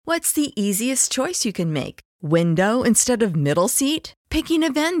What's the easiest choice you can make? Window instead of middle seat? Picking a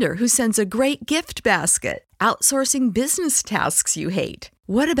vendor who sends a great gift basket? Outsourcing business tasks you hate?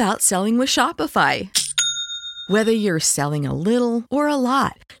 What about selling with Shopify? Whether you're selling a little or a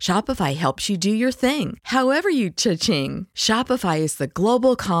lot, Shopify helps you do your thing, however you cha-ching. Shopify is the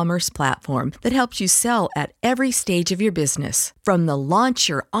global commerce platform that helps you sell at every stage of your business. From the launch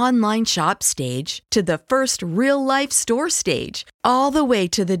your online shop stage to the first real-life store stage, all the way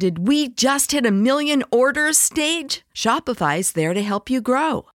to the did we just hit a million orders stage. Shopify's there to help you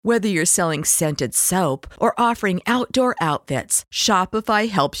grow. Whether you're selling scented soap or offering outdoor outfits, Shopify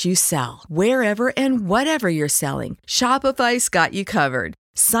helps you sell. Wherever and whatever you're selling, Shopify's got you covered.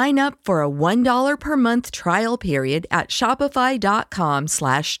 Sign up for a $1 per month trial period at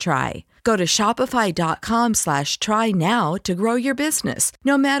shopify.com/try. Go to shopify.com/try now to grow your business,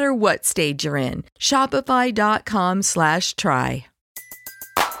 no matter what stage you're in. Shopify.com/try.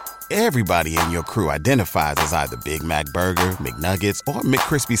 Everybody in your crew identifies as either Big Mac Burger, McNuggets, or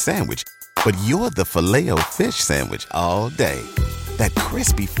McCrispy Sandwich. But you're the Filet-O-Fish Sandwich all day. That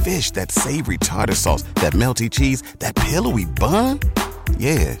crispy fish, that savory tartar sauce, that melty cheese, that pillowy bun.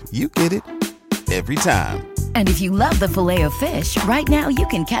 Yeah, you get it. Every time. And if you love the Filet-O-Fish, right now you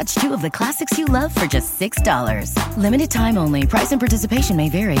can catch two of the classics you love for just $6. Limited time only. Price and participation may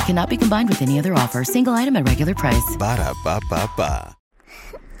vary. Cannot be combined with any other offer. Single item at regular price. Ba-da-ba-ba-ba.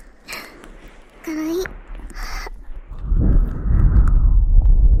 かわいい。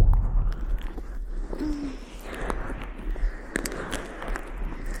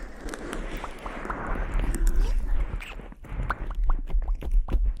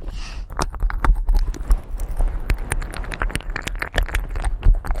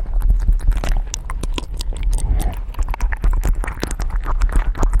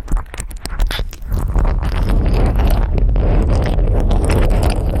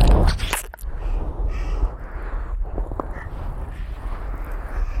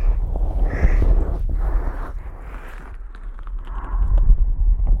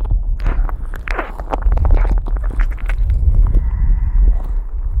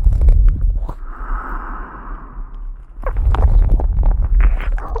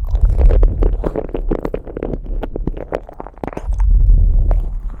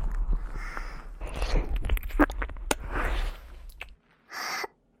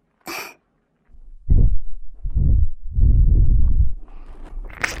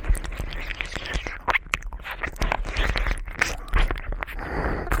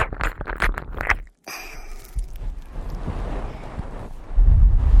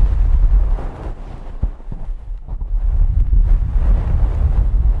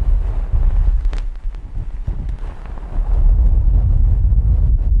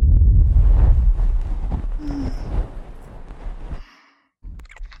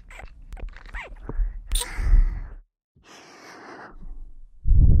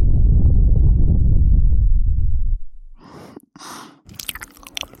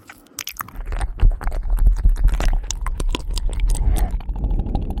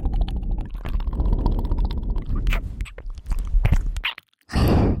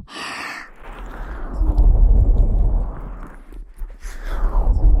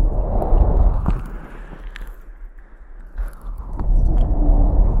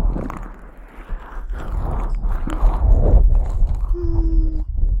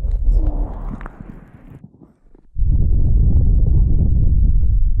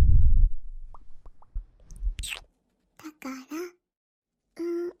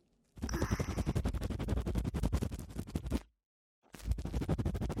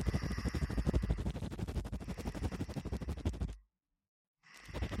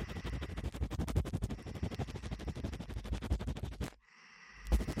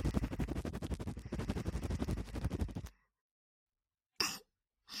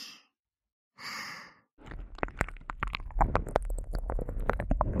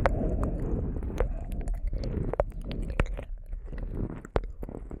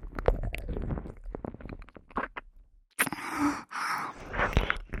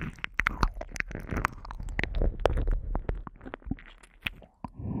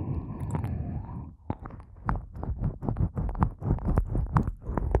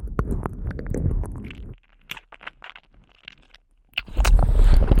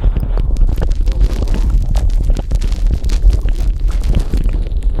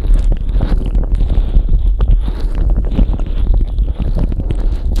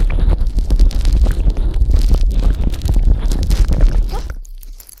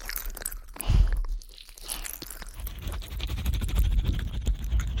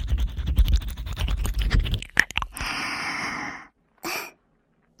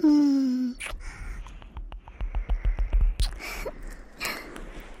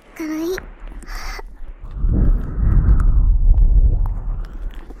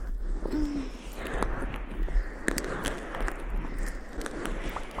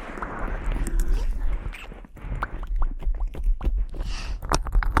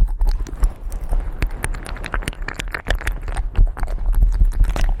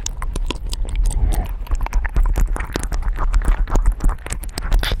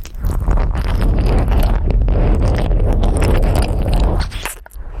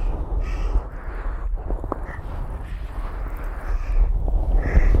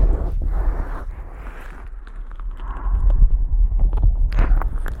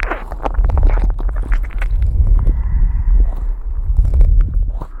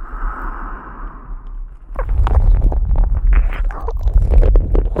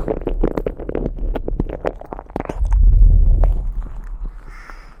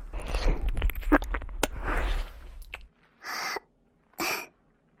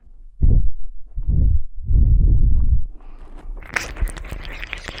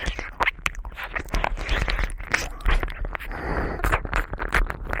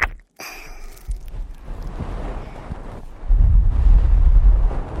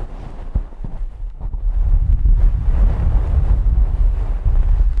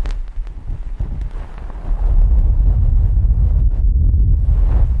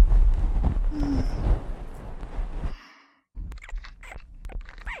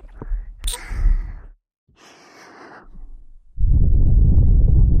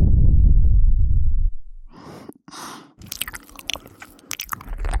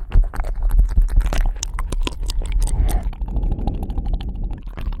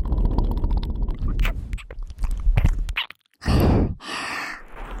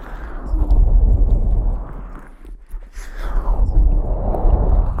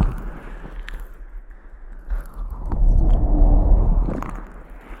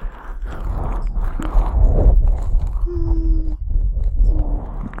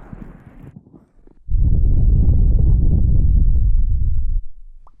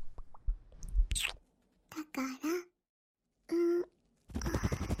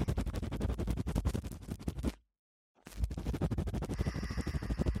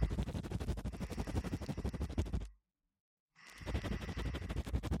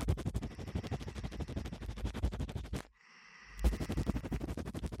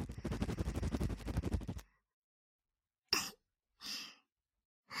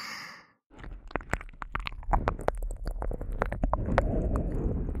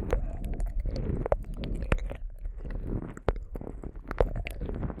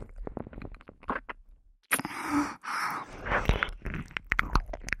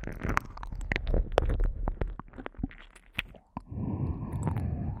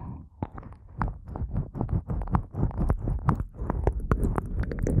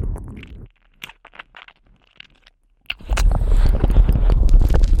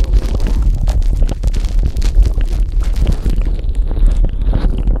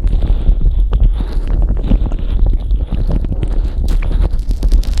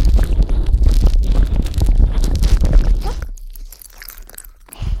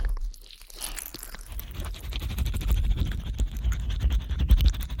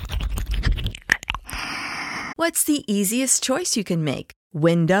What's the easiest choice you can make?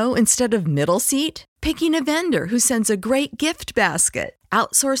 Window instead of middle seat? Picking a vendor who sends a great gift basket?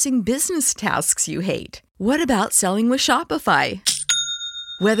 Outsourcing business tasks you hate? What about selling with Shopify?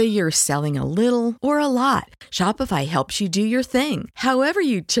 Whether you're selling a little or a lot, Shopify helps you do your thing, however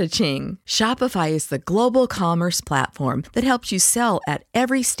you cha-ching. Shopify is the global commerce platform that helps you sell at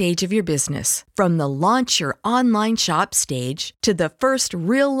every stage of your business. From the launch your online shop stage to the first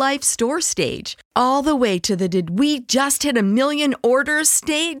real-life store stage, all the way to the did we just hit a million orders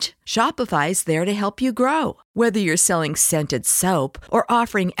stage. Shopify's there to help you grow. Whether you're selling scented soap or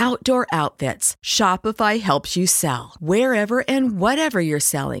offering outdoor outfits, Shopify helps you sell. Wherever and whatever you're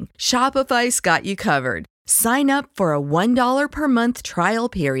selling, Shopify's got you covered. Sign up for a $1 per month trial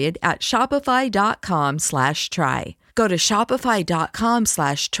period at shopify.com/try. Go to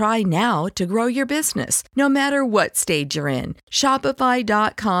shopify.com/try now to grow your business, no matter what stage you're in.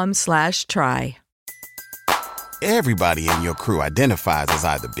 Shopify.com/try. Everybody in your crew identifies as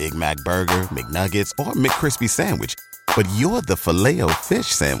either Big Mac Burger, McNuggets, or McCrispy Sandwich. But you're the Filet-O-Fish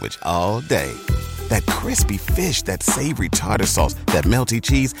Sandwich all day. That crispy fish, that savory tartar sauce, that melty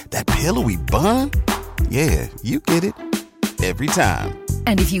cheese, that pillowy bun. Yeah, you get it. Every time.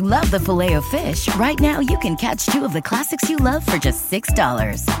 And if you love the Filet-O-Fish, right now you can catch two of the classics you love for just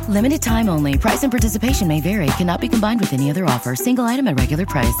 $6. Limited time only. Price and participation may vary. Cannot be combined with any other offer. Single item at regular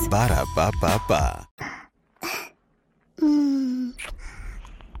price. Ba-da-ba-ba-ba.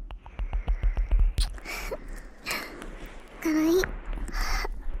 Can I?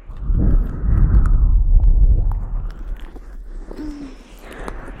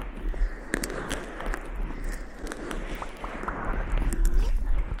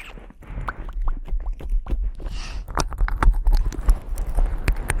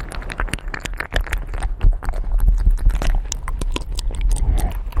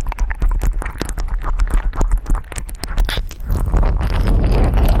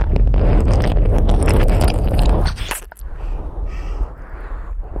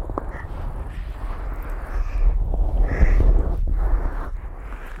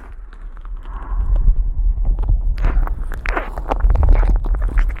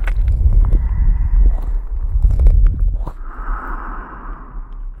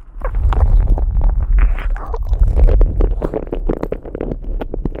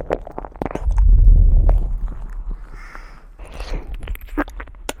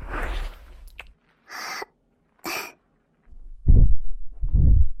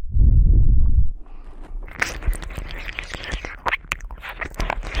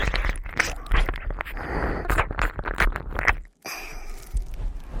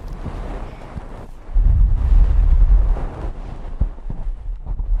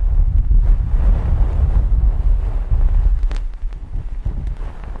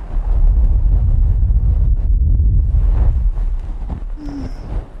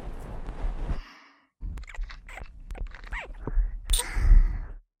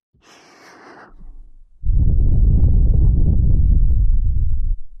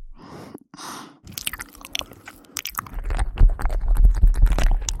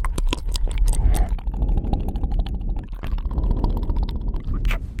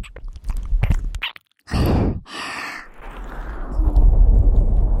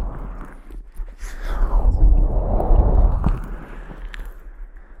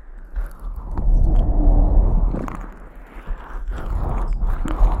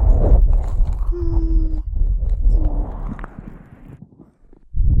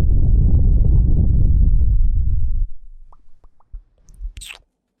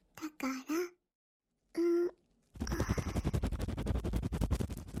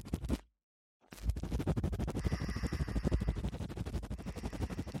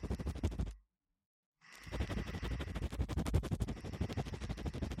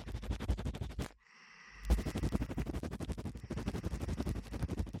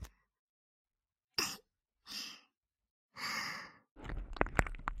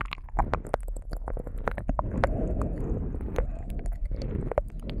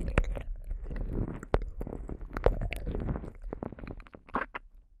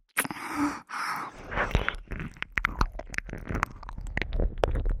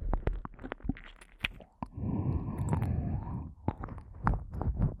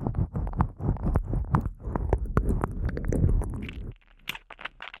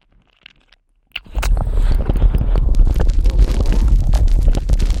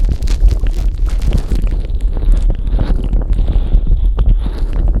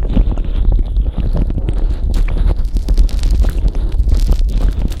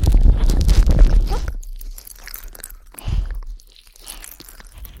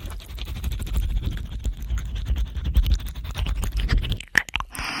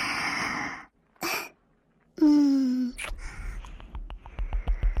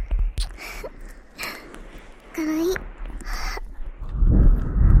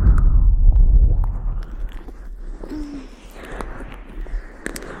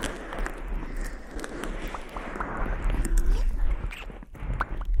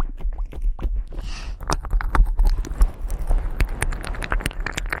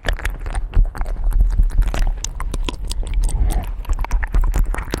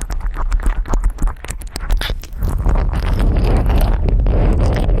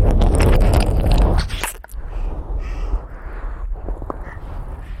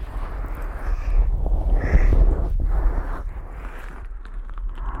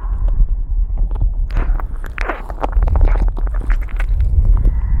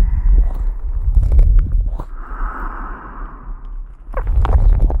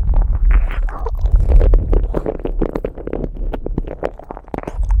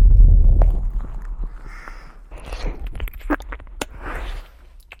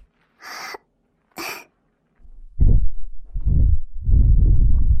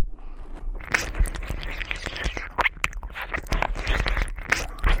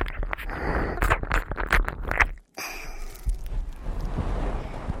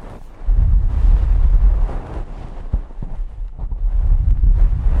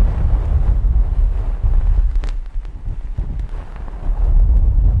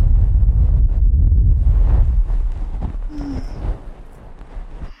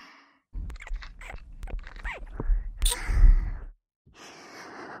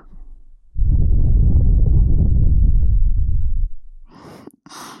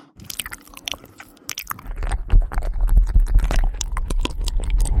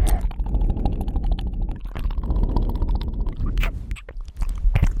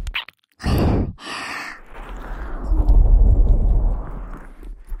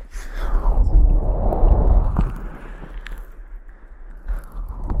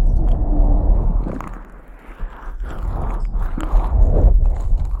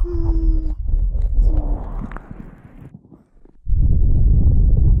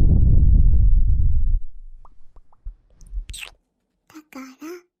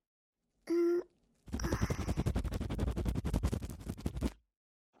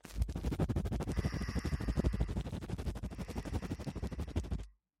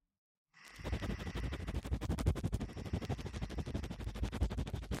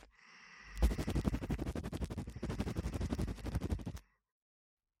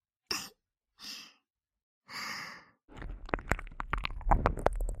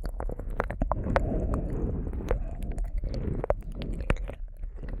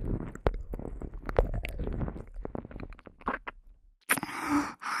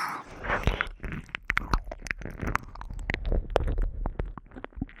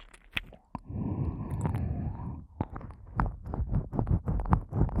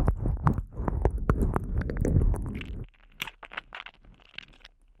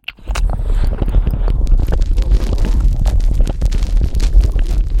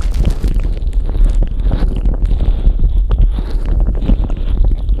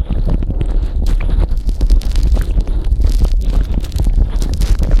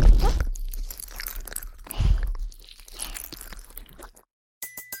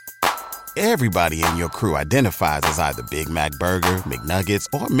 Everybody in your crew identifies as either Big Mac Burger, McNuggets,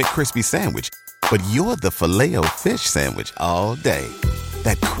 or McCrispy Sandwich. But you're the Filet-O-Fish Sandwich all day.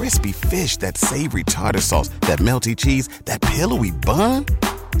 That crispy fish, that savory tartar sauce, that melty cheese, that pillowy bun.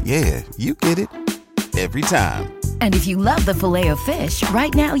 Yeah, you get it. Every time. And if you love the Filet-O-Fish,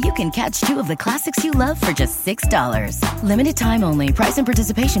 right now you can catch 2 of the classics you love for just $6. Limited time only. Price and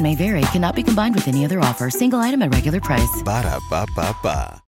participation may vary. Cannot be combined with any other offer. Single item at regular price. Ba-da-ba-ba-ba.